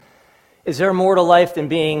Is there more to life than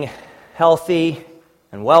being healthy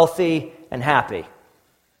and wealthy and happy?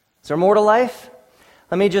 Is there more to life?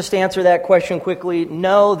 Let me just answer that question quickly.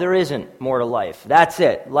 No, there isn't more to life. That's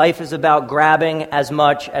it. Life is about grabbing as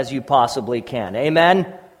much as you possibly can.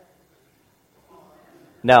 Amen?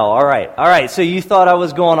 No, all right. So you thought I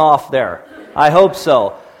was going off there. I hope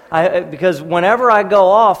so. Because whenever I go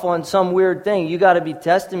off on some weird thing, you got to be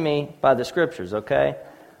testing me by the Scriptures, okay?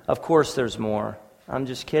 Of course there's more. I'm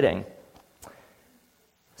just kidding.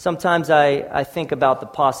 Sometimes I think about the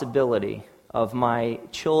possibility of my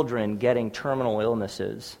children getting terminal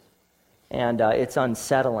illnesses, and it's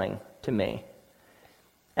unsettling to me.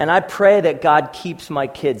 And I pray that God keeps my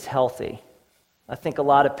kids healthy. I think a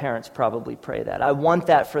lot of parents probably pray that. I want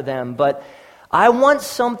that for them, but I want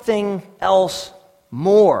something else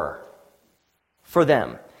more for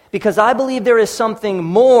them. Because I believe there is something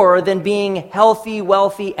more than being healthy,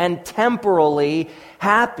 wealthy, and temporally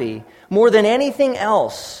happy. More than anything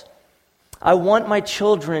else, I want my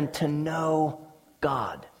children to know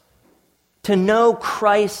God, to know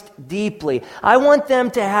Christ deeply. I want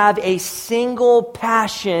them to have a single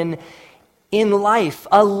passion in life,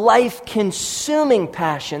 a life-consuming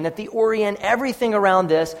passion that they orient everything around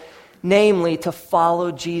this, namely to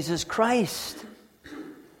follow Jesus Christ.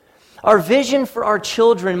 Our vision for our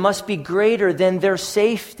children must be greater than their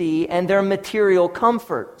safety and their material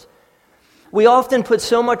comfort. We often put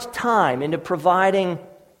so much time into providing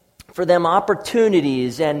for them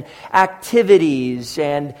opportunities and activities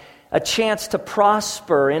and a chance to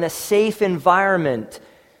prosper in a safe environment.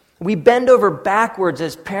 We bend over backwards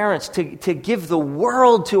as parents to give the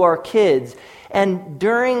world to our kids. And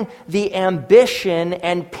during the ambition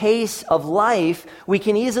and pace of life, we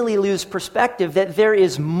can easily lose perspective that there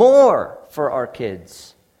is more for our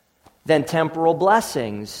kids than temporal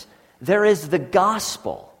blessings. There is the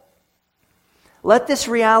gospel. Let this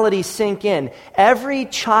reality sink in. Every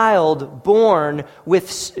child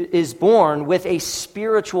is born with a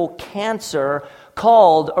spiritual cancer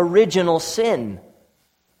called original sin.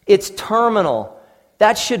 It's terminal.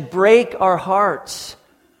 That should break our hearts.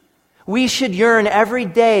 We should yearn every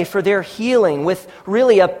day for their healing with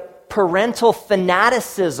really a parental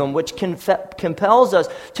fanaticism which compels us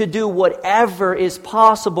to do whatever is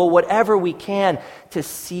possible, whatever we can, to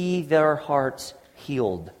see their hearts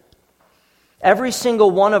healed. Every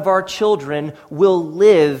single one of our children will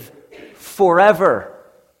live forever.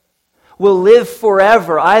 Will live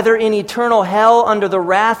forever, either in eternal hell under the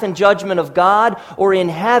wrath and judgment of God, or in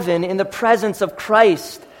heaven in the presence of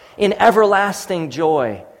Christ in everlasting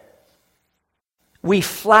joy. We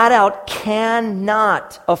flat out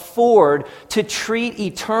cannot afford to treat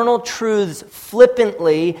eternal truths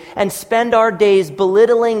flippantly and spend our days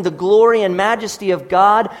belittling the glory and majesty of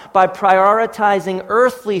God by prioritizing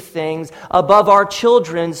earthly things above our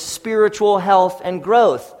children's spiritual health and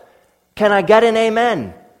growth. Can I get an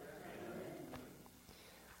amen?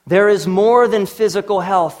 There is more than physical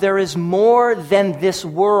health. There is more than this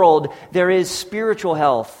world. There is spiritual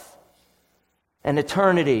health and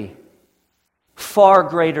eternity. Far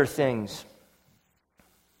greater things.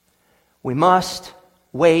 We must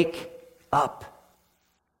wake up.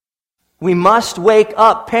 We must wake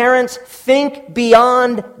up. Parents, think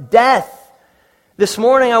beyond death. This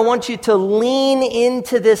morning I want you to lean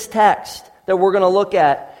into this text that we're going to look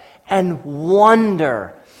at and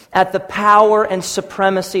wonder at the power and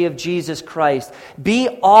supremacy of Jesus Christ. Be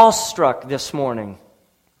awestruck this morning.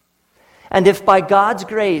 And if by God's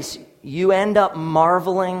grace you end up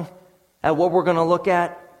marveling at what we're going to look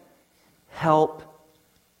at, help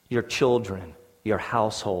your children, your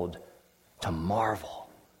household, to marvel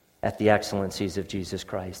at the excellencies of Jesus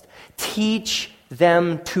Christ. Teach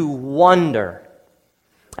them to wonder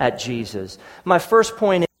at Jesus. My first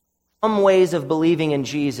point is, some ways of believing in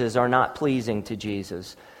Jesus are not pleasing to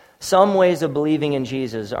Jesus. Some ways of believing in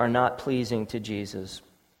Jesus are not pleasing to Jesus.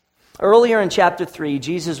 Earlier in chapter 3,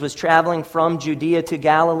 Jesus was traveling from Judea to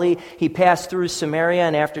Galilee. He passed through Samaria,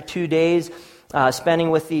 and after 2 days spending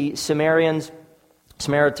with the Samaritans,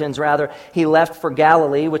 he left for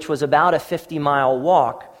Galilee, which was about a 50-mile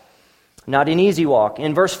walk. Not an easy walk.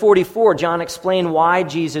 In verse 44, John explained why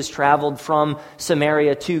Jesus traveled from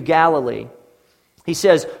Samaria to Galilee. He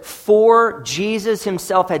says, "For Jesus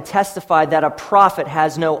himself had testified that a prophet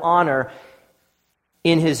has no honor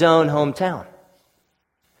in his own hometown."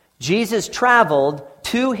 Jesus traveled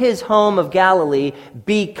to his home of Galilee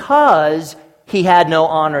because he had no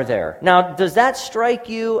honor there. Now, does that strike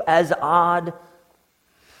you as odd?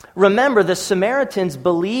 Remember, the Samaritans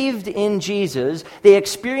believed in Jesus. They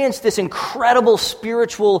experienced this incredible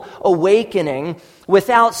spiritual awakening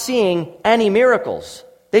without seeing any miracles.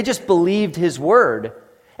 They just believed his word.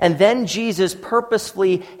 And then Jesus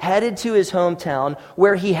purposefully headed to his hometown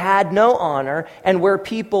where he had no honor and where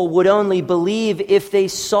people would only believe if they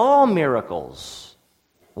saw miracles.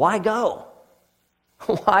 Why go?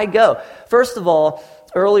 Why go? First of all,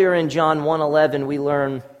 earlier in John 1:11, we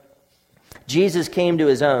learn Jesus came to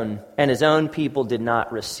his own, and his own people did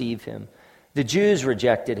not receive him. The Jews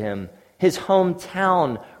rejected him. His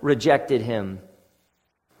hometown rejected him.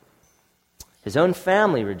 His own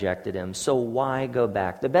family rejected him. So why go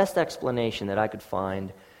back? The best explanation that I could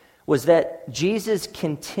find was that Jesus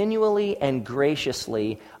continually and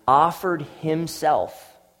graciously offered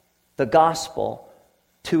himself, the gospel,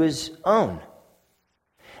 to his own.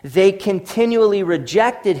 They continually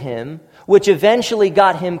rejected him, which eventually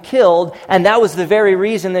got him killed, and that was the very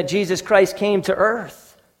reason that Jesus Christ came to earth.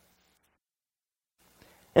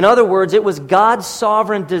 In other words, it was God's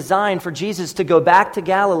sovereign design for Jesus to go back to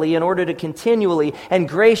Galilee in order to continually and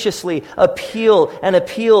graciously appeal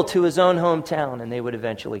to his own hometown, and they would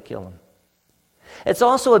eventually kill him. It's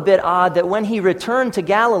also a bit odd that when he returned to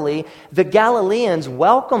Galilee, the Galileans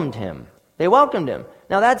welcomed him. They welcomed him.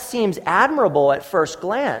 Now that seems admirable at first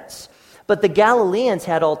glance, but the Galileans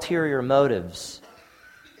had ulterior motives.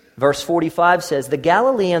 Verse 45 says, "The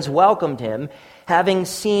Galileans welcomed him, having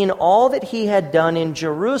seen all that he had done in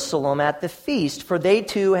Jerusalem at the feast, for they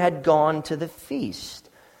too had gone to the feast."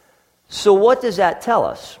 So what does that tell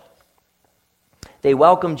us? They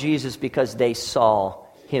welcomed Jesus because they saw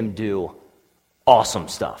him do awesome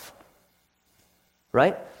stuff.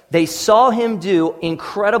 Right? They saw him do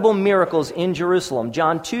incredible miracles in Jerusalem.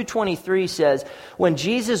 John 2:23 says, "When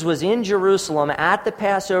Jesus was in Jerusalem at the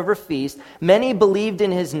Passover feast, many believed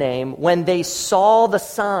in his name when they saw the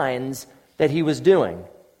signs that he was doing."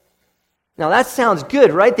 Now that sounds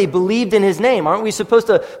good, right? They believed in his name. Aren't we supposed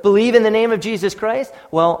to believe in the name of Jesus Christ?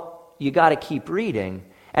 Well, you got to keep reading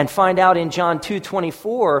and find out in John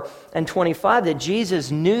 2:24 and 25 that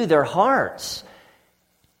Jesus knew their hearts.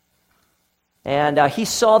 And he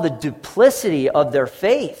saw the duplicity of their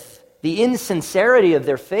faith, the insincerity of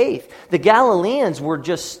their faith. The Galileans were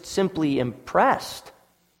just simply impressed.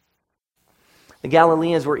 The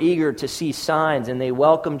Galileans were eager to see signs, and they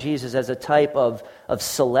welcomed Jesus as a type of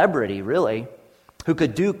celebrity, really, who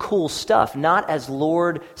could do cool stuff, not as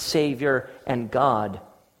Lord, Savior, and God,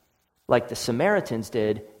 like the Samaritans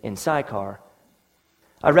did in Sychar.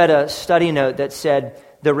 I read a study note that said,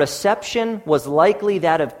 the reception was likely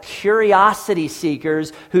that of curiosity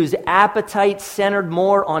seekers whose appetite centered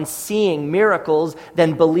more on seeing miracles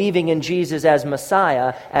than believing in Jesus as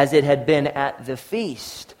Messiah, as it had been at the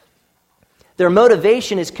feast. Their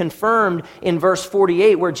motivation is confirmed in verse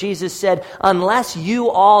 48, where Jesus said, "Unless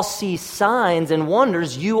you all see signs and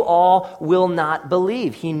wonders, you all will not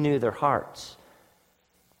believe." He knew their hearts.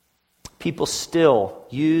 People still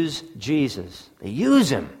use Jesus. They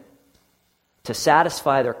use him to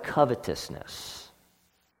satisfy their covetousness.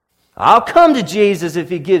 I'll come to Jesus if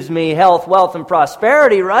he gives me health, wealth, and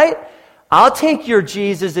prosperity, right? I'll take your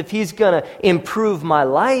Jesus if he's going to improve my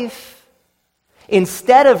life.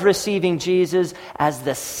 Instead of receiving Jesus as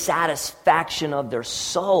the satisfaction of their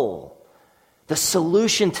soul, the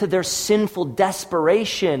solution to their sinful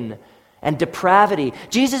desperation and depravity,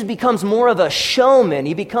 Jesus becomes more of a showman.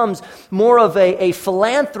 He becomes more of a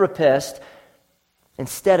philanthropist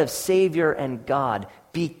instead of Savior and God.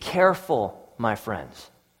 Be careful, my friends.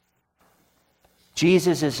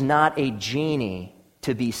 Jesus is not a genie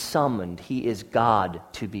to be summoned. He is God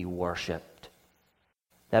to be worshipped.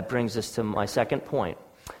 That brings us to my second point.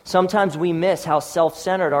 Sometimes we miss how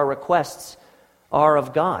self-centered our requests are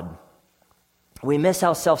of God. We miss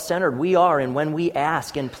how self-centered we are and when we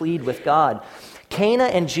ask and plead with God. Cana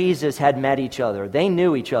and Jesus had met each other. They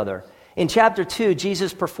knew each other. In chapter 2,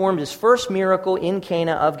 Jesus performed his first miracle in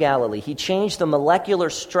Cana of Galilee. He changed the molecular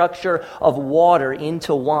structure of water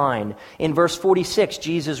into wine. In verse 46,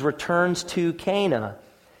 Jesus returns to Cana.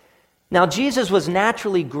 Now, Jesus was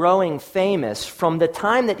naturally growing famous from the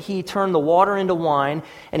time that he turned the water into wine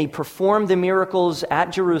and he performed the miracles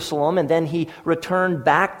at Jerusalem, and then he returned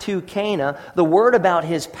back to Cana. The word about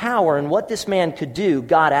his power and what this man could do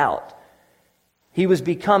got out. He was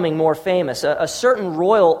becoming more famous. A certain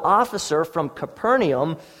royal officer from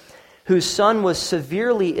Capernaum, whose son was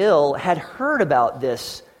severely ill, had heard about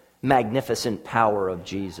this magnificent power of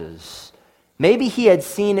Jesus. Maybe he had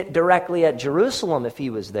seen it directly at Jerusalem if he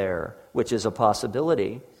was there, which is a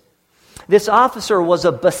possibility. This officer was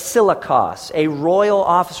a basilikos, a royal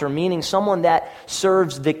officer, meaning someone that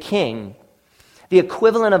serves the king. The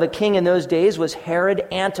equivalent of a king in those days was Herod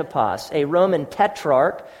Antipas, a Roman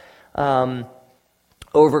tetrarch,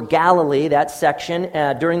 over Galilee, that section,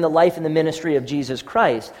 during the life and the ministry of Jesus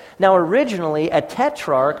Christ. Now, originally, a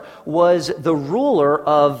tetrarch was the ruler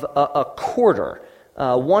of a quarter,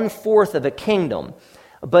 1/4 of a kingdom.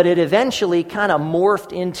 But it eventually kind of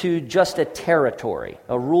morphed into just a territory,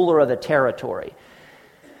 a ruler of a territory.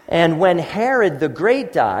 And when Herod the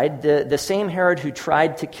Great died, the same Herod who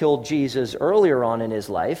tried to kill Jesus earlier on in his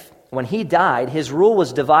life, when he died, his rule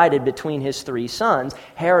was divided between his 3 sons.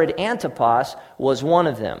 Herod Antipas was one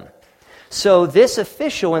of them. So this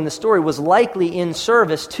official in the story was likely in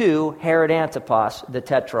service to Herod Antipas, the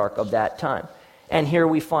tetrarch of that time. And here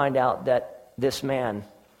we find out that this man,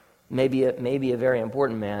 maybe a very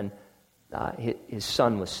important man, his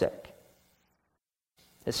son was sick.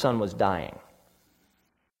 His son was dying.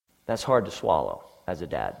 That's hard to swallow as a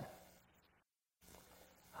dad.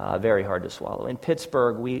 Very hard to swallow. In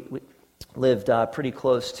Pittsburgh, we lived pretty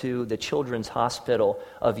close to the Children's Hospital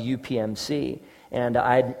of UPMC, and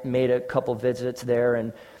I'd made a couple visits there,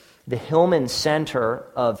 and the Hillman Center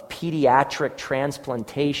of Pediatric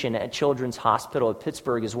Transplantation at Children's Hospital of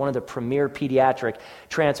Pittsburgh is one of the premier pediatric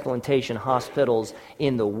transplantation hospitals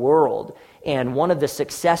in the world. And one of the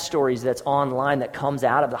success stories that's online that comes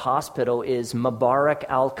out of the hospital is Mubarak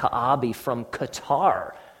Al-Kaabi from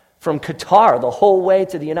Qatar. From Qatar, the whole way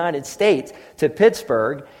to the United States, to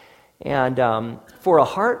Pittsburgh, and for a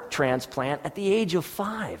heart transplant at the age of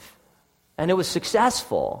 5. And it was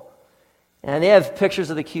successful. And they have pictures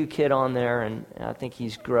of the cute kid on there, and I think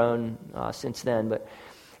he's grown since then. But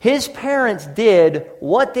his parents did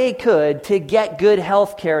what they could to get good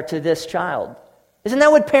health care to this child. Isn't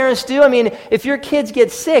that what parents do? I mean, if your kids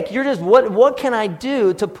get sick, you're just, what can I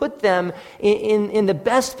do to put them in the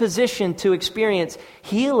best position to experience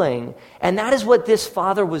healing? And that is what this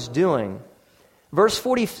father was doing. Verse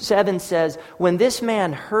 47 says, when this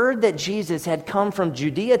man heard that Jesus had come from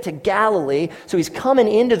Judea to Galilee, so he's coming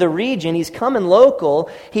into the region, he's coming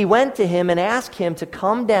local, he went to him and asked him to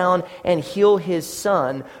come down and heal his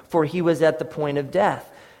son, for he was at the point of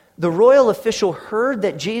death. The royal official heard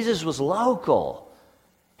that Jesus was local.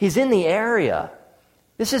 He's in the area.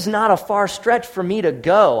 This is not a far stretch for me to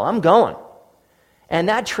go. I'm going. And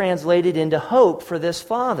that translated into hope for this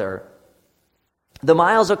father. The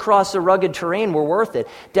miles across the rugged terrain were worth it.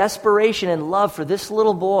 Desperation and love for this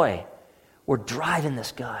little boy were driving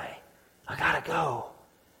this guy. I gotta go.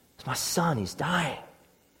 It's my son. He's dying.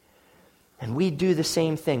 And we do the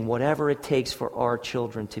same thing, whatever it takes for our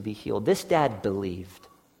children to be healed. This dad believed.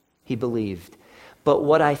 He believed. But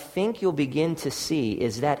what I think you'll begin to see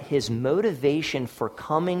is that his motivation for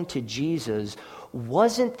coming to Jesus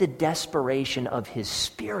wasn't the desperation of his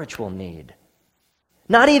spiritual need.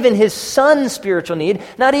 Not even his son's spiritual need,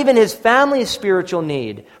 not even his family's spiritual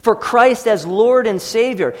need for Christ as Lord and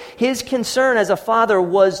Savior. His concern as a father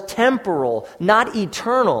was temporal, not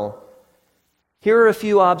eternal. Here are a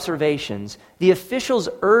few observations. The official's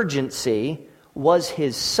urgency was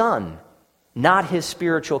his son, not his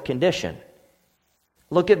spiritual condition.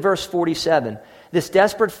 Look at verse 47. This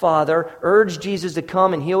desperate father urged Jesus to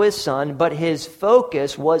come and heal his son, but his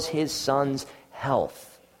focus was his son's health.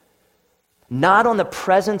 Not on the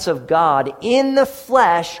presence of God in the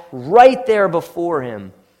flesh right there before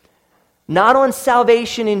him. Not on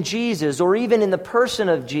salvation in Jesus or even in the person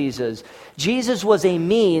of Jesus. Jesus was a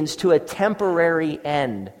means to a temporary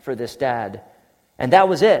end for this dad. And that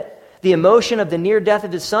was it. The emotion of the near death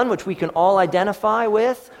of his son, which we can all identify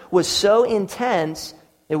with, was so intense,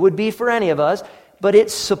 it would be for any of us, but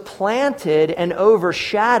it supplanted and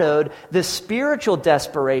overshadowed the spiritual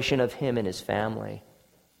desperation of him and his family.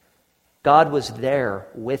 God was there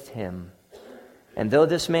with him. And though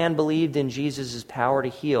this man believed in Jesus' power to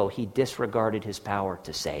heal, he disregarded his power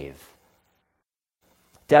to save.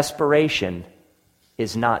 Desperation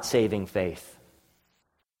is not saving faith.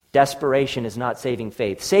 Desperation is not saving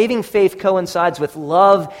faith. Saving faith coincides with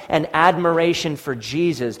love and admiration for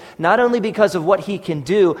Jesus, not only because of what he can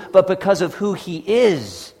do, but because of who he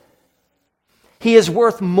is. He is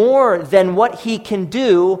worth more than what he can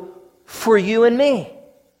do for you and me.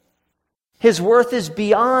 His worth is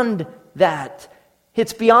beyond that.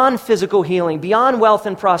 It's beyond physical healing, beyond wealth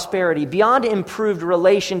and prosperity, beyond improved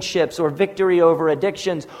relationships or victory over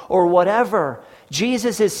addictions or whatever.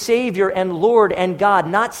 Jesus is Savior and Lord and God,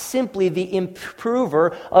 not simply the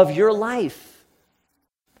improver of your life.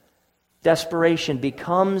 Desperation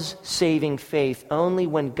becomes saving faith only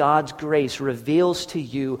when God's grace reveals to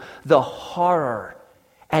you the horror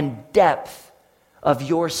and depth of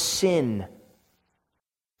your sin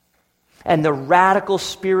and the radical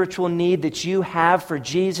spiritual need that you have for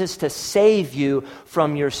Jesus to save you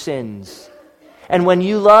from your sins. And when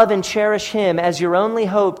you love and cherish him as your only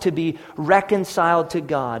hope to be reconciled to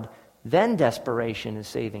God, then desperation is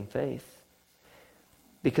saving faith.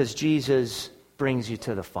 Because Jesus brings you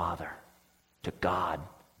to the Father, to God,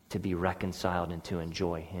 to be reconciled and to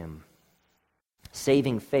enjoy him.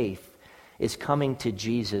 Saving faith is coming to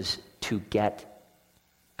Jesus to get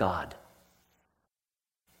God,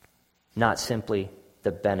 not simply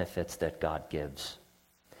the benefits that God gives.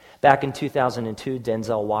 Back in 2002,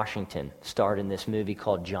 Denzel Washington starred in this movie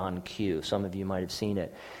called John Q. Some of you might have seen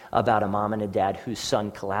it, about a mom and a dad whose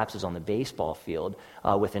son collapses on the baseball field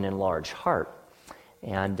with an enlarged heart.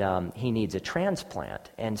 And he needs a transplant.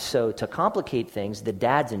 And so to complicate things, the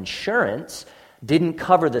dad's insurance didn't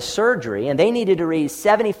cover the surgery, and they needed to raise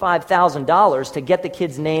 $75,000 to get the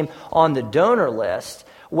kid's name on the donor list.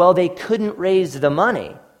 Well, they couldn't raise the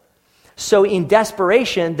money. So in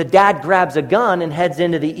desperation, the dad grabs a gun and heads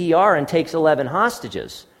into the ER and takes 11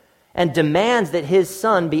 hostages and demands that his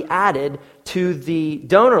son be added to the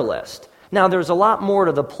donor list. Now, there's a lot more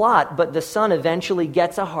to the plot, but the son eventually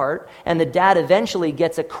gets a heart, and the dad eventually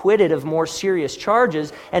gets acquitted of more serious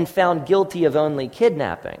charges and found guilty of only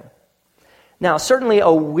kidnapping. Now, certainly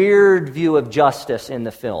a weird view of justice in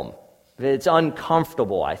the film. It's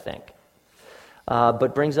uncomfortable, I think,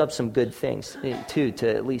 but brings up some good things, too,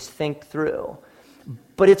 to at least think through.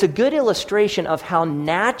 But it's a good illustration of how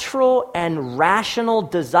natural and rational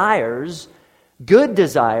desires, good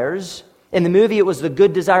desires, in the movie it was the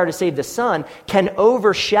good desire to save the son, can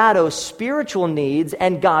overshadow spiritual needs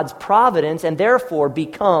and God's providence and therefore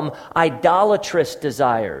become idolatrous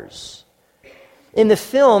desires. In the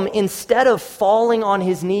film, instead of falling on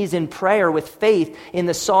his knees in prayer with faith in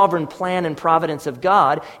the sovereign plan and providence of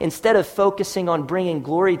God, instead of focusing on bringing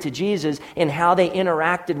glory to Jesus in how they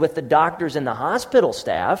interacted with the doctors and the hospital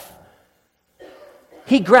staff,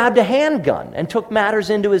 he grabbed a handgun and took matters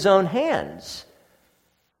into his own hands.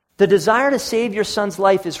 The desire to save your son's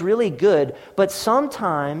life is really good, but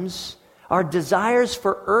sometimes our desires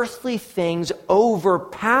for earthly things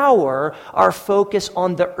overpower our focus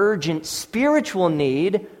on the urgent spiritual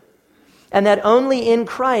need, and that only in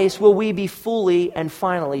Christ will we be fully and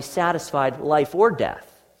finally satisfied, life or death.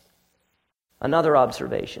 Another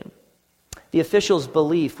observation. The official's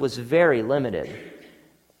belief was very limited.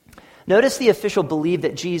 Notice the official believed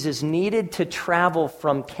that Jesus needed to travel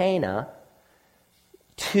from Cana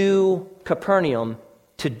to Capernaum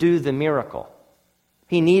to do the miracle.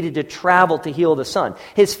 He needed to travel to heal the son.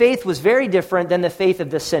 His faith was very different than the faith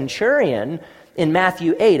of the centurion in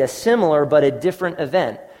Matthew 8, a similar but a different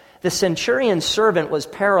event. The centurion's servant was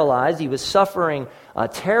paralyzed. He was suffering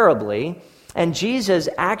terribly. And Jesus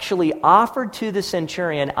actually offered to the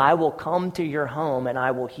centurion, I will come to your home and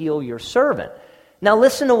I will heal your servant. Now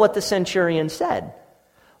listen to what the centurion said.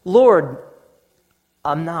 Lord,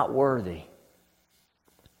 I'm not worthy.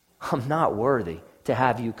 I'm not worthy to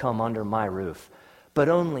have you come under my roof. But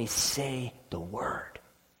only say the word.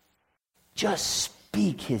 Just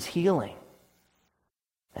speak his healing,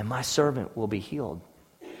 and my servant will be healed.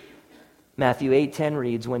 Matthew 8:10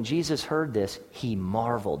 reads, when Jesus heard this, he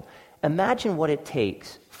marveled. Imagine what it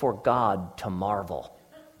takes for God to marvel.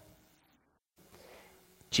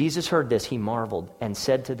 Jesus heard this, he marveled, and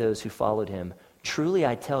said to those who followed him, truly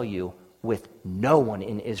I tell you, with no one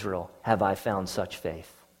in Israel have I found such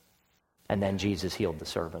faith. And then Jesus healed the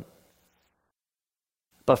servant.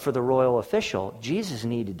 But for the royal official, Jesus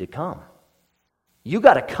needed to come. You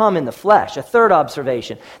got to come in the flesh. A third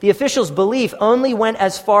observation. The official's belief only went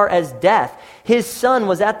as far as death. His son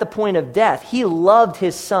was at the point of death. He loved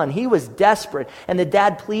his son. He was desperate. And the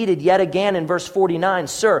dad pleaded yet again in verse 49,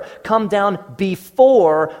 sir, come down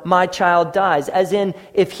before my child dies. As in,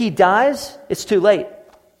 if he dies, it's too late.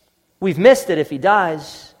 We've missed it if he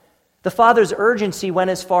dies. The father's urgency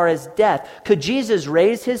went as far as death. Could Jesus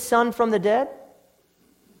raise his son from the dead?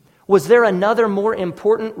 Was there another more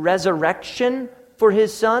important resurrection for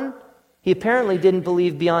his son? He apparently didn't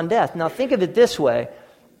believe beyond death. Now think of it this way.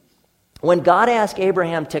 When God asked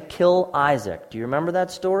Abraham to kill Isaac, do you remember that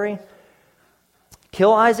story?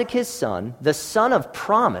 Kill Isaac, his son, the son of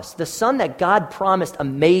promise, the son that God promised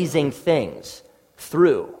amazing things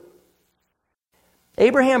through.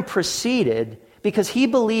 Abraham proceeded because he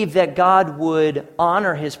believed that God would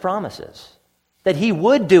honor his promises, that he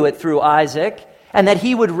would do it through Isaac, and that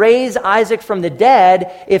he would raise Isaac from the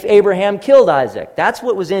dead if Abraham killed Isaac. That's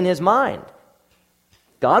what was in his mind.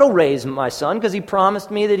 God will raise my son because he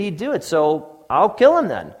promised me that he'd do it, so I'll kill him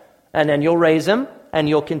then. And then you'll raise him, and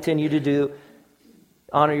you'll continue to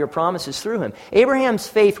honor your promises through him. Abraham's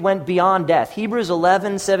faith went beyond death. Hebrews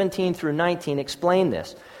 11:17 through 19 explain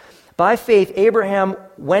this. By faith, Abraham,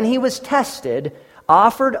 when he was tested,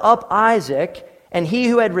 offered up Isaac, And he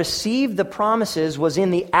who had received the promises was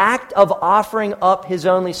in the act of offering up his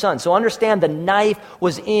only son. So understand, the knife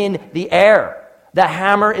was in the air. The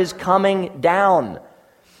hammer is coming down.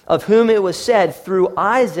 Of whom it was said, through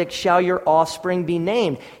Isaac shall your offspring be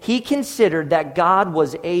named. He considered that God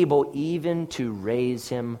was able even to raise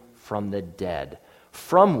him from the dead,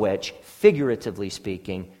 from which, figuratively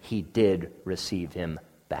speaking, he did receive him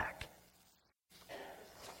back.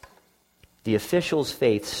 The official's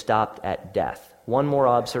faith stopped at death. One more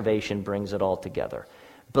observation brings it all together.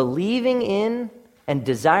 Believing in and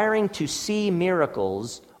desiring to see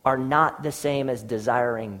miracles are not the same as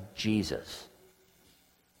desiring Jesus.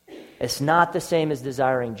 It's not the same as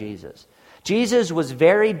desiring Jesus. Jesus was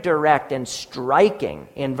very direct and striking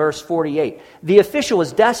in verse 48. The official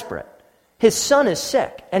was desperate. His son is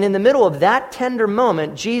sick. And in the middle of that tender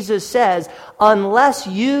moment, Jesus says, unless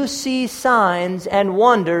you see signs and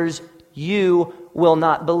wonders, you will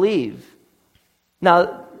not believe.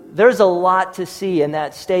 Now, there's a lot to see in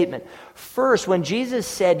that statement. First, when Jesus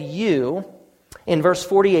said you, in verse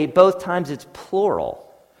 48, both times it's plural.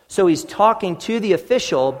 So he's talking to the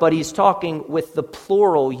official, but he's talking with the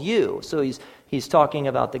plural you. So he's talking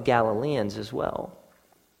about the Galileans as well.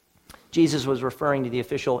 Jesus was referring to the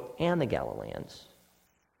official and the Galileans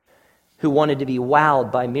who wanted to be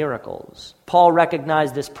wowed by miracles. Paul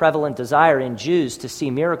recognized this prevalent desire in Jews to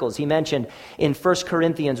see miracles. He mentioned in 1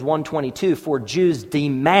 Corinthians 1:22, for Jews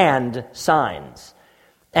demand signs,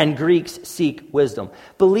 and Greeks seek wisdom.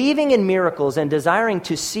 Believing in miracles and desiring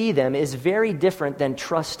to see them is very different than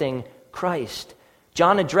trusting Christ.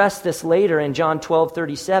 John addressed this later in John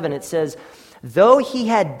 12:37. It says, though he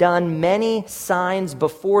had done many signs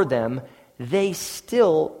before them, they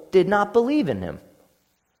still did not believe in him.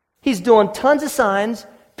 He's doing tons of signs.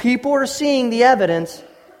 People are seeing the evidence,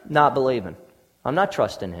 not believing. I'm not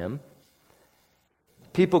trusting him.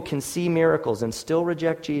 People can see miracles and still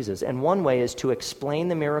reject Jesus. And one way is to explain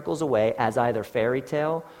the miracles away as either fairy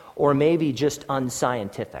tale or maybe just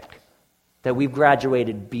unscientific. That we've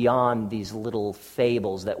graduated beyond these little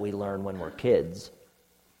fables that we learn when we're kids.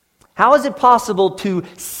 How is it possible to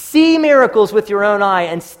see miracles with your own eye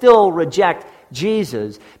and still reject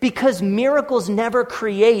Jesus? Because miracles never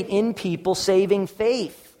create in people saving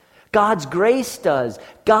faith. God's grace does.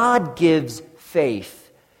 God gives faith.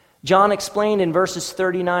 John explained in verses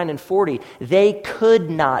 39 and 40, they could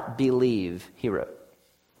not believe, he wrote.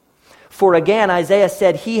 For again, Isaiah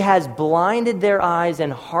said, he has blinded their eyes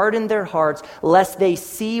and hardened their hearts, lest they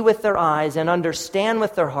see with their eyes and understand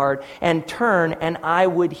with their heart and turn, and I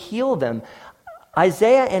would heal them.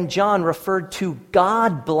 Isaiah and John referred to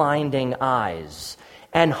God blinding eyes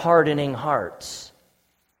and hardening hearts.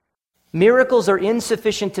 Miracles are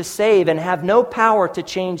insufficient to save and have no power to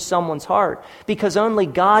change someone's heart because only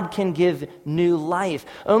God can give new life.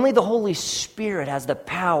 Only the Holy Spirit has the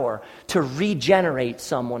power to regenerate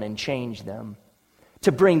someone and change them,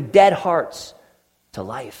 to bring dead hearts to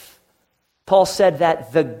life. Paul said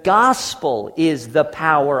that the gospel is the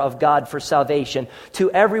power of God for salvation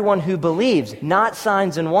to everyone who believes, not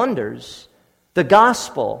signs and wonders. The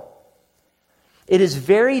gospel. It is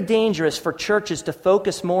very dangerous for churches to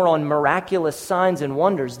focus more on miraculous signs and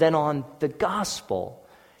wonders than on the gospel.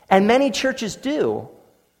 And many churches do.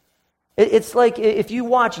 It's like if you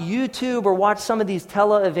watch YouTube or watch some of these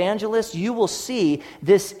televangelists, you will see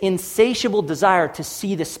this insatiable desire to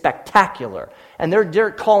see the spectacular. And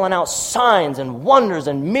they're calling out signs and wonders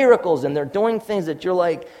and miracles, and they're doing things that you're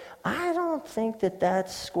like, I don't think that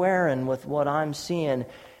that's squaring with what I'm seeing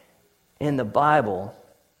in the Bible.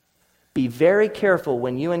 Be very careful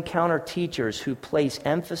when you encounter teachers who place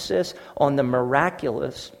emphasis on the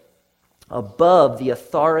miraculous above the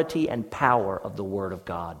authority and power of the Word of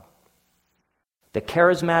God. The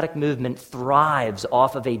charismatic movement thrives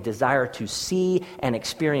off of a desire to see and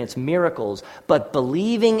experience miracles, but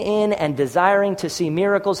believing in and desiring to see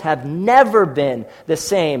miracles have never been the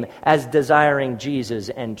same as desiring Jesus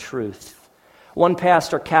and truth. One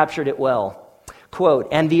pastor captured it well. Quote,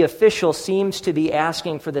 and the official seems to be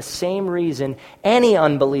asking for the same reason any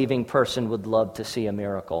unbelieving person would love to see a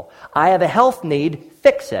miracle. I have a health need,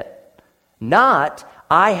 fix it. Not,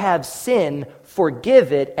 I have sin,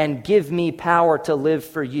 forgive it, and give me power to live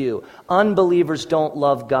for you. Unbelievers don't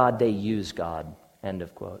love God, they use God. End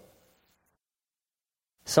of quote.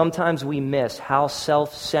 Sometimes we miss how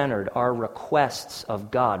self-centered our requests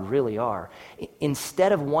of God really are.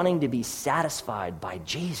 Instead of wanting to be satisfied by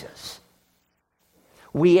Jesus,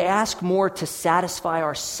 we ask more to satisfy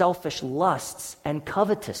our selfish lusts and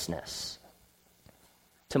covetousness.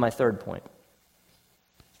 To my third point.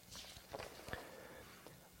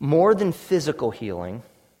 More than physical healing,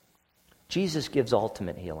 Jesus gives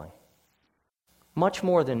ultimate healing. Much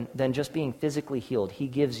more than just being physically healed. He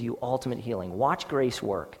gives you ultimate healing. Watch grace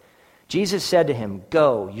work. Jesus said to him,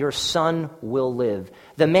 "Go, your son will live."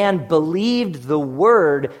 The man believed the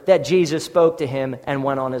word that Jesus spoke to him and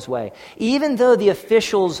went on his way. Even though the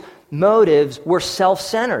officials' motives were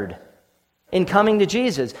self-centered in coming to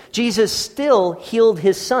Jesus, Jesus still healed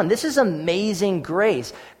his son. This is amazing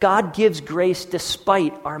grace. God gives grace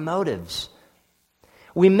despite our motives.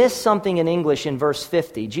 We miss something in English in verse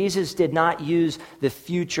 50. Jesus did not use the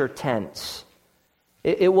future tense.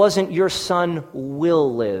 It wasn't "your son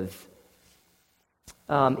will live."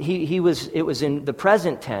 It was in the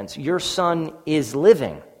present tense. "Your son is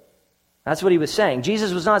living." That's what he was saying.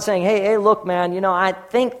 Jesus was not saying, hey, look, man, I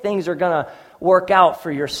think things are going to work out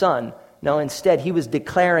for your son. No, instead, he was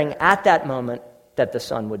declaring at that moment that the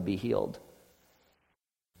son would be healed.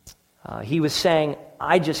 He was saying,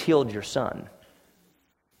 I just healed your son.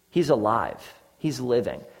 He's alive. He's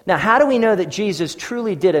living. Now, how do we know that Jesus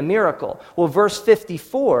truly did a miracle? Well, verse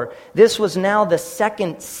 54, this was now the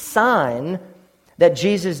second sign that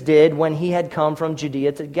Jesus did when he had come from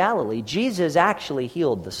Judea to Galilee. Jesus actually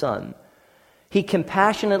healed the son. He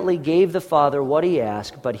compassionately gave the father what he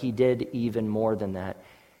asked, but he did even more than that.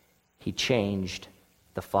 He changed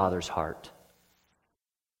the father's heart.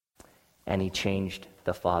 And he changed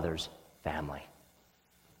the father's family.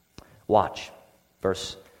 Watch,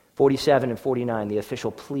 verse 47 and 49, the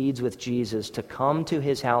official pleads with Jesus to come to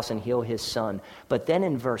his house and heal his son. But then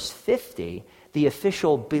in verse 50, the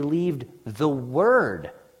official believed the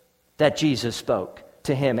word that Jesus spoke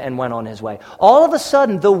to him and went on his way. All of a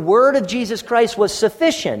sudden, the word of Jesus Christ was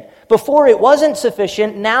sufficient. Before it wasn't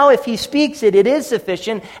sufficient. Now if he speaks it, it is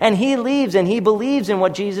sufficient. And he leaves and he believes in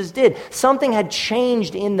what Jesus did. Something had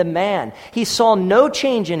changed in the man. He saw no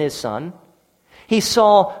change in his son. He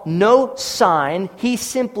saw no sign. He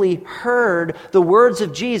simply heard the words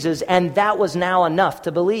of Jesus, and that was now enough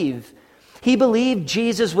to believe. He believed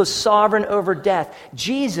Jesus was sovereign over death.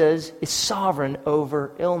 Jesus is sovereign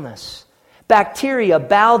over illness. Bacteria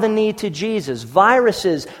bow the knee to Jesus.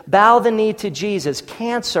 Viruses bow the knee to Jesus.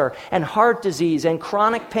 Cancer and heart disease and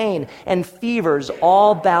chronic pain and fevers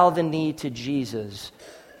all bow the knee to Jesus.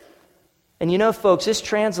 And folks, this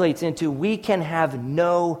translates into we can have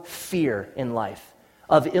no fear in life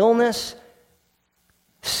of illness,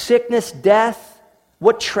 sickness, death,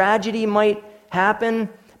 what tragedy might happen,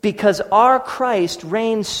 because our Christ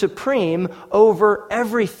reigns supreme over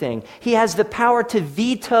everything. He has the power to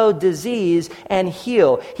veto disease and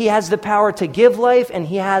heal. He has the power to give life, and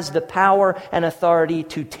he has the power and authority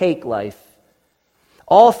to take life.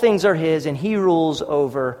 All things are his, and he rules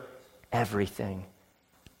over everything.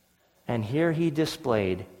 And here he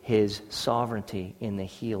displayed his sovereignty in the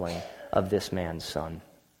healing of this man's son.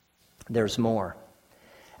 There's more.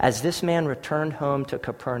 As this man returned home to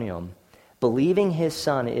Capernaum, believing his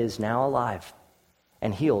son is now alive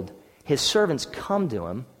and healed, his servants come to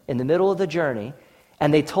him in the middle of the journey,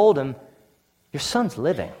 and they told him, your son's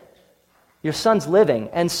living. Your son's living.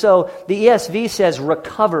 And so the ESV says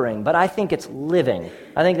recovering, but I think it's living.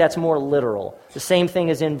 I think that's more literal. The same thing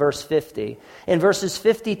is in verse 50. In verses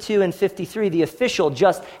 52 and 53, the official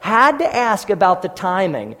just had to ask about the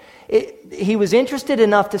timing. He was interested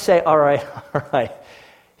enough to say, all right.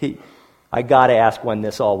 I got to ask when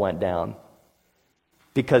this all went down.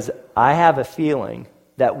 Because I have a feeling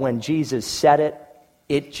that when Jesus said it,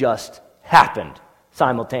 it just happened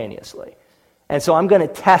simultaneously. And so I'm going to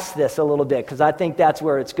test this a little bit because I think that's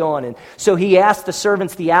where it's going. And so he asked the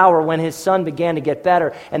servants the hour when his son began to get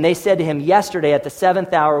better. And they said to him, yesterday at the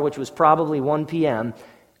 7th hour, which was probably 1 p.m.,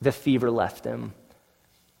 the fever left him.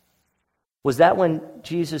 Was that when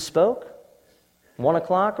Jesus spoke? 1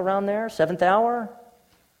 o'clock around there? 7th hour?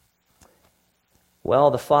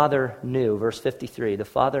 Well, the father knew, verse 53, the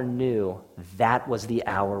father knew that was the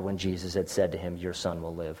hour when Jesus had said to him, your son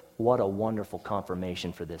will live. What a wonderful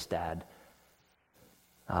confirmation for this dad.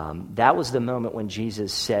 That was the moment when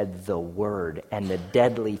Jesus said the word and the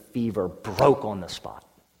deadly fever broke on the spot.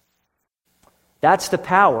 That's the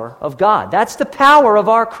power of God. That's the power of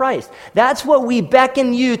our Christ. That's what we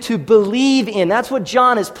beckon you to believe in. That's what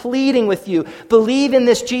John is pleading with you. Believe in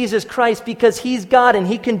this Jesus Christ because he's God and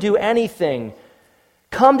he can do anything.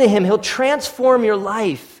 Come to him. He'll transform your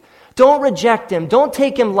life. Don't reject him. Don't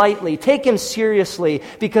take him lightly. Take him seriously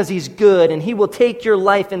because he's good, and he will take your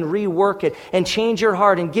life and rework it and change your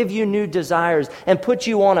heart and give you new desires and put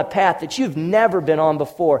you on a path that you've never been on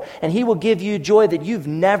before, and he will give you joy that you've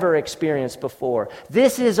never experienced before.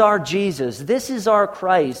 This is our Jesus. This is our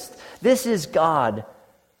Christ. This is God.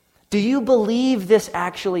 Do you believe this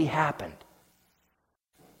actually happened?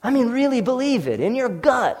 I mean, really believe it in your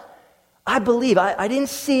gut. I believe. I didn't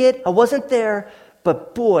see it. I wasn't there.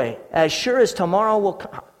 But boy, as sure as tomorrow will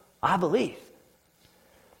come, I believe.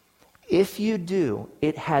 If you do,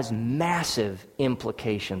 it has massive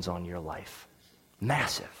implications on your life.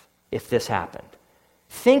 Massive, if this happened.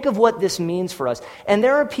 Think of what this means for us. And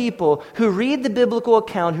there are people who read the biblical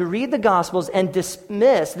account, who read the Gospels, and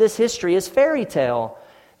dismiss this history as fairy tale.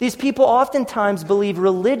 These people oftentimes believe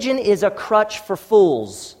religion is a crutch for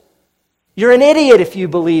fools. You're an idiot if you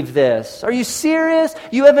believe this. Are you serious?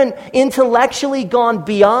 You haven't intellectually gone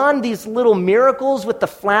beyond these little miracles with the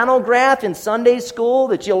flannel graph in Sunday school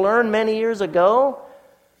that you learned many years ago?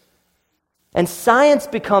 And science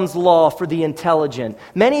becomes law for the intelligent.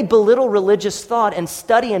 Many belittle religious thought and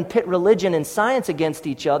study and pit religion and science against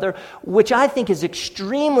each other, which I think is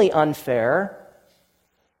extremely unfair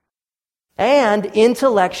and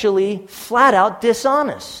intellectually flat out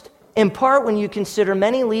dishonest. In part, when you consider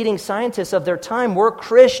many leading scientists of their time were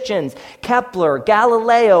Christians. Kepler,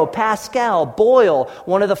 Galileo, Pascal, Boyle,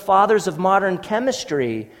 one of the fathers of modern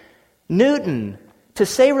chemistry, Newton. To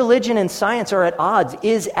say religion and science are at odds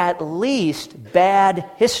is at least bad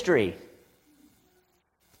history.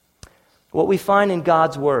 What we find in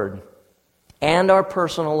God's Word and our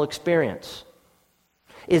personal experience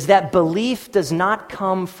is that belief does not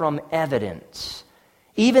come from evidence,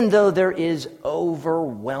 even though there is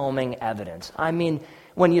overwhelming evidence. I mean,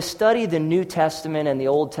 when you study the New Testament and the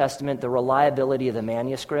Old Testament, the reliability of the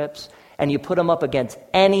manuscripts, and you put them up against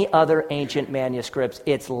any other ancient manuscripts,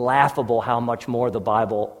 it's laughable how much more the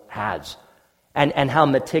Bible has and how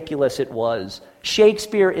meticulous it was.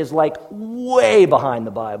 Shakespeare is like way behind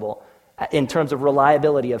the Bible in terms of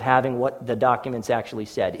reliability of having what the documents actually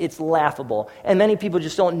said. It's laughable. And many people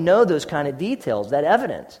just don't know those kind of details, that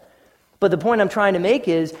evidence. But the point I'm trying to make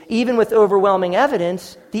is, even with overwhelming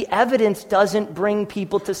evidence, the evidence doesn't bring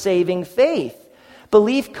people to saving faith.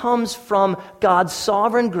 Belief comes from God's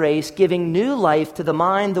sovereign grace giving new life to the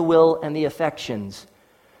mind, the will, and the affections.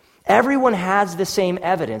 Everyone has the same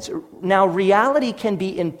evidence. Now, reality can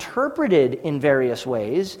be interpreted in various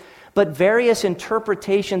ways, but various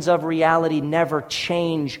interpretations of reality never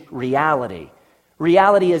change reality.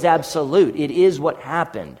 Reality is absolute. It is what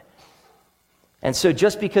happened. And so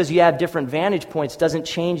just because you have different vantage points doesn't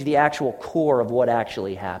change the actual core of what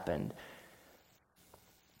actually happened.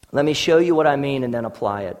 Let me show you what I mean and then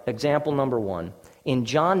apply it. Example number 1. In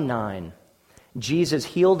John 9, Jesus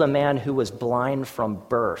healed a man who was blind from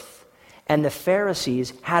birth, and the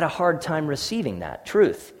Pharisees had a hard time receiving that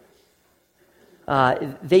truth.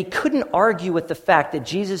 They couldn't argue with the fact that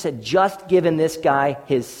Jesus had just given this guy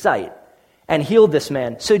his sight and healed this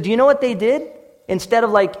man. So do you know what they did? Instead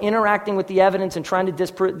of interacting with the evidence and trying to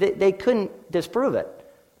disprove, they couldn't disprove it.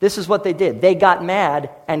 This is what they did. They got mad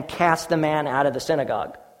and cast the man out of the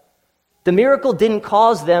synagogue. The miracle didn't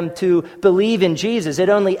cause them to believe in Jesus. It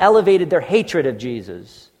only elevated their hatred of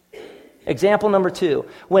Jesus. Example number 2.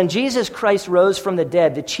 When Jesus Christ rose from the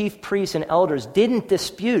dead, the chief priests and elders didn't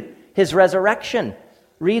dispute his resurrection.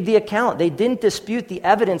 Read the account. They didn't dispute the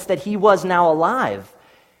evidence that he was now alive.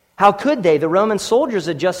 How could they? The Roman soldiers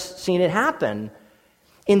had just seen it happen.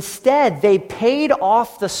 Instead, they paid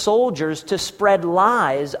off the soldiers to spread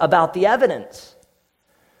lies about the evidence.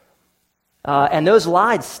 And those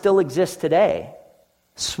lies still exist today.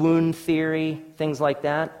 Swoon theory, things like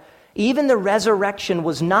that. Even the resurrection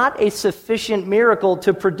was not a sufficient miracle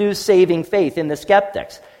to produce saving faith in the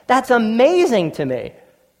skeptics. That's amazing to me.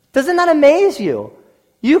 Doesn't that amaze you?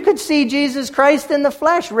 You could see Jesus Christ in the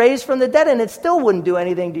flesh, raised from the dead, and it still wouldn't do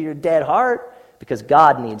anything to your dead heart because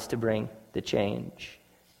God needs to bring the change.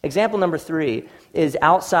 Example number 3 is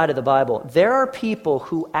outside of the Bible. There are people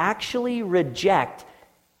who actually reject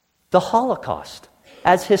the Holocaust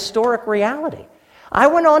as historic reality. I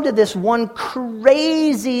went on to this one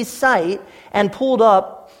crazy site and pulled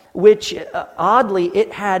up, which oddly,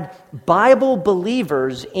 it had Bible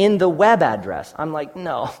believers in the web address. I'm like,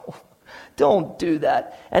 no, don't do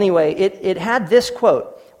that. Anyway, it had this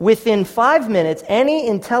quote: "Within 5 minutes, any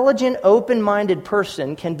intelligent, open-minded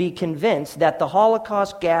person can be convinced that the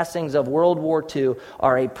Holocaust gassings of World War II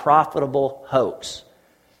are a profitable hoax."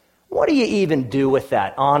 What do you even do with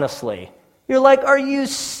that, honestly? You're like, are you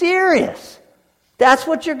serious? That's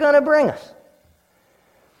what you're going to bring us.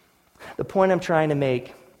 The point I'm trying to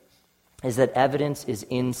make is that evidence is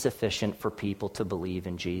insufficient for people to believe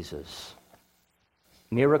in Jesus.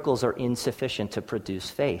 Miracles are insufficient to produce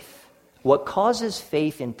faith. What causes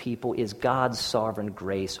faith in people is God's sovereign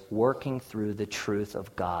grace working through the truth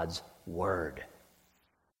of God's word.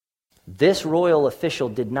 This royal official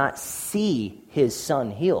did not see his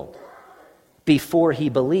son healed before he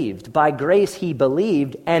believed. By grace he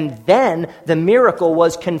believed, and then the miracle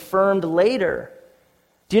was confirmed later.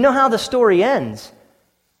 Do you know how the story ends?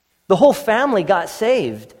 The whole family got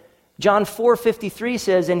saved. John 4:53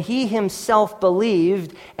 says, and he himself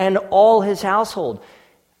believed, and all his household.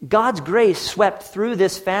 God's grace swept through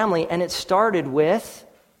this family, and it started with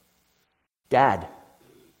Dad.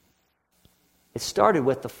 It started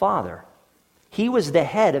with the father. He was the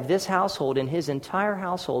head of this household, and his entire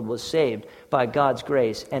household was saved by God's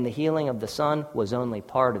grace, and the healing of the son was only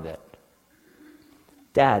part of it.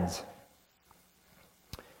 Dads.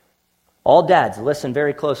 All dads, listen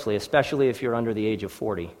very closely, especially if you're under the age of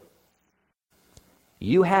 40.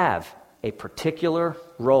 You have a particular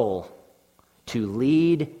role to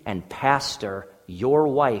lead and pastor your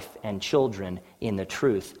wife and children in the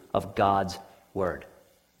truth of God's word.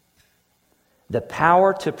 The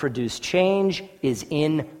power to produce change is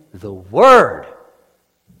in the Word.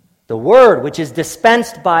 The Word, which is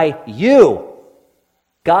dispensed by you.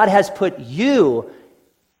 God has put you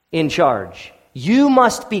in charge. You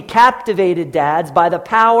must be captivated, dads, by the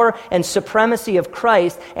power and supremacy of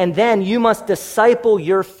Christ, and then you must disciple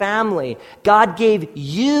your family. God gave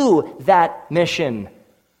you that mission.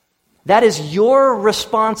 That is your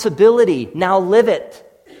responsibility. Now live it.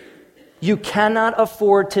 You cannot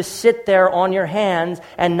afford to sit there on your hands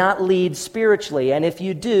and not lead spiritually. And if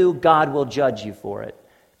you do, God will judge you for it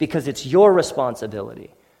because it's your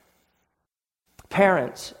responsibility.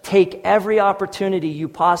 Parents, take every opportunity you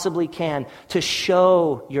possibly can to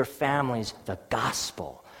show your families the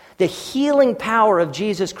gospel, the healing power of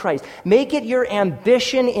Jesus Christ. Make it your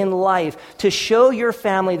ambition in life to show your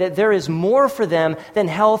family that there is more for them than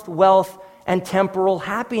health, wealth, and temporal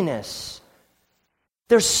happiness.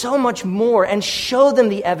 There's so much more, and show them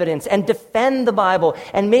the evidence and defend the Bible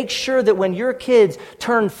and make sure that when your kids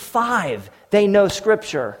turn 5, they know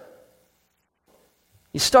Scripture.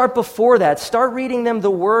 You start before that. Start reading them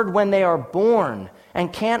the Word when they are born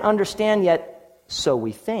and can't understand yet, so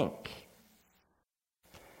we think.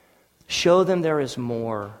 Show them there is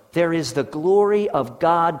more. There is the glory of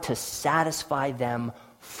God to satisfy them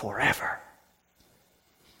forever.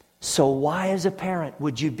 So why, as a parent,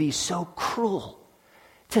 would you be so cruel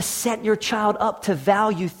to set your child up to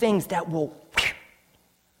value things that will...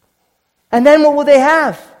 And then what will they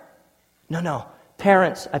have? No.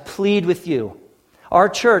 Parents, I plead with you. Our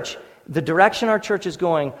church, the direction our church is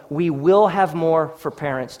going, we will have more for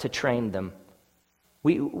parents to train them.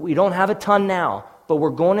 We don't have a ton now, but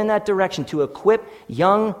we're going in that direction to equip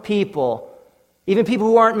young people, even people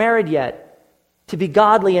who aren't married yet, to be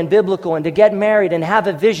godly and biblical and to get married and have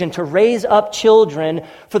a vision to raise up children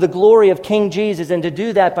for the glory of King Jesus, and to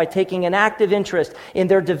do that by taking an active interest in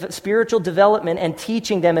their spiritual development and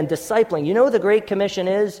teaching them and discipling. You know what the Great Commission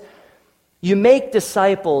is? You make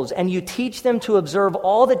disciples and you teach them to observe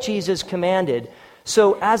all that Jesus commanded.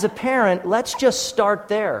 So as a parent, let's just start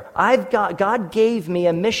there. God gave me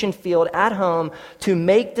a mission field at home to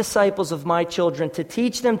make disciples of my children, to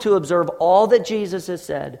teach them to observe all that Jesus has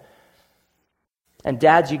said. And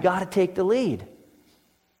dads, you got to take the lead.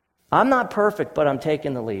 I'm not perfect, but I'm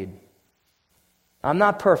taking the lead. I'm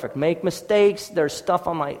not perfect. Make mistakes. There's stuff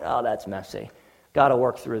I'm like, oh, that's messy. Got to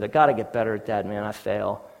work through that. Got to get better at that, man. I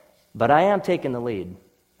fail. But I am taking the lead.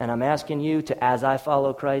 And I'm asking you to, as I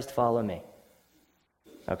follow Christ, follow me.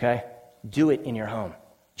 Okay? Do it in your home.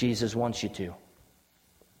 Jesus wants you to.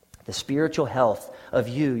 The spiritual health of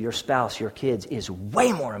you, your spouse, your kids is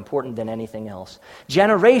way more important than anything else.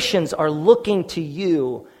 Generations are looking to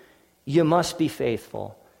you. You must be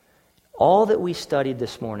faithful. All that we studied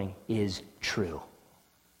this morning is true.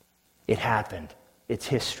 It happened. It's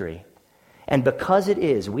history. And because it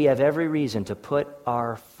is, we have every reason to put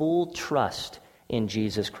our full trust in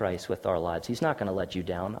Jesus Christ with our lives. He's not going to let you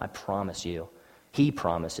down, I promise you. He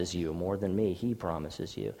promises you more than me. He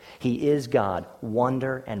promises you. He is God.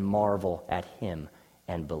 Wonder and marvel at Him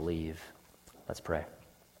and believe. Let's pray.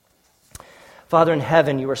 Father in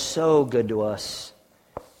heaven, you are so good to us.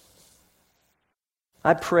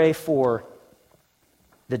 I pray for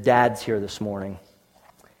the dads here this morning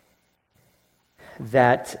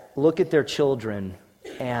that look at their children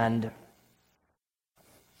and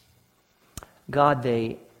God,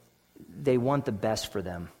 they want the best for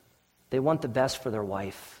them. They want the best for their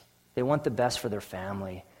wife. They want the best for their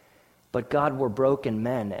family. But God, we're broken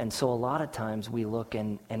men, and so a lot of times we look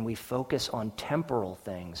and we focus on temporal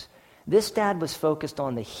things. This dad was focused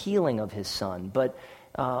on the healing of his son, but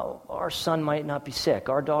our son might not be sick.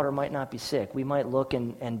 Our daughter might not be sick. We might look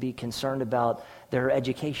and be concerned about their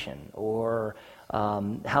education or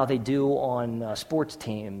how they do on sports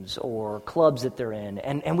teams or clubs that they're in.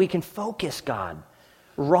 And we can focus, God,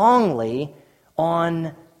 wrongly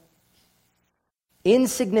on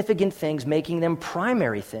insignificant things, making them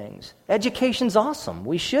primary things. Education's awesome.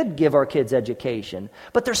 We should give our kids education.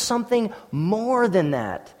 But there's something more than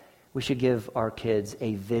that. We should give our kids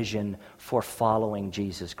a vision for following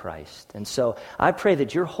Jesus Christ. And so I pray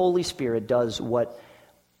that your Holy Spirit does what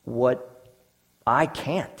I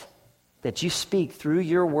can't, that you speak through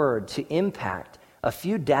your word to impact a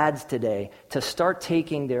few dads today to start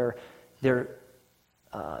taking their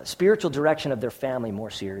spiritual direction of their family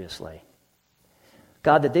more seriously.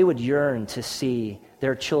 God, that they would yearn to see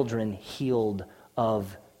their children healed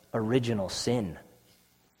of original sin,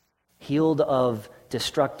 healed of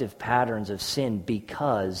destructive patterns of sin,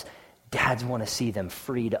 because dads want to see them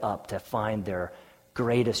freed up to find their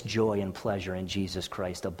greatest joy and pleasure in Jesus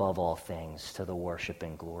Christ above all things, to the worship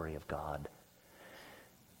and glory of God.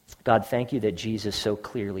 God, thank you that Jesus so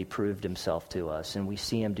clearly proved himself to us, and we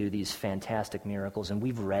see him do these fantastic miracles, and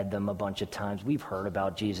we've read them a bunch of times. We've heard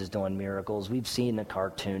about Jesus doing miracles. We've seen a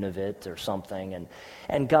cartoon of it or something,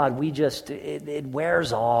 and God, it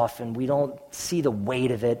wears off, and we don't see the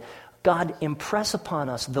weight of it. God, impress upon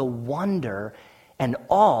us the wonder and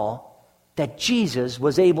awe that Jesus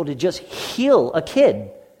was able to just heal a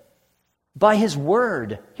kid by his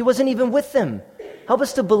word. He wasn't even with them. Help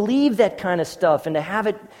us to believe that kind of stuff and to have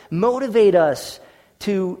it motivate us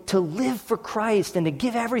to live for Christ and to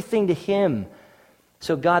give everything to him.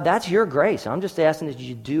 So God, that's your grace. I'm just asking that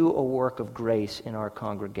you do a work of grace in our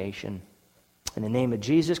congregation. In the name of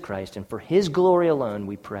Jesus Christ and for his glory alone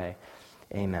we pray. Amen.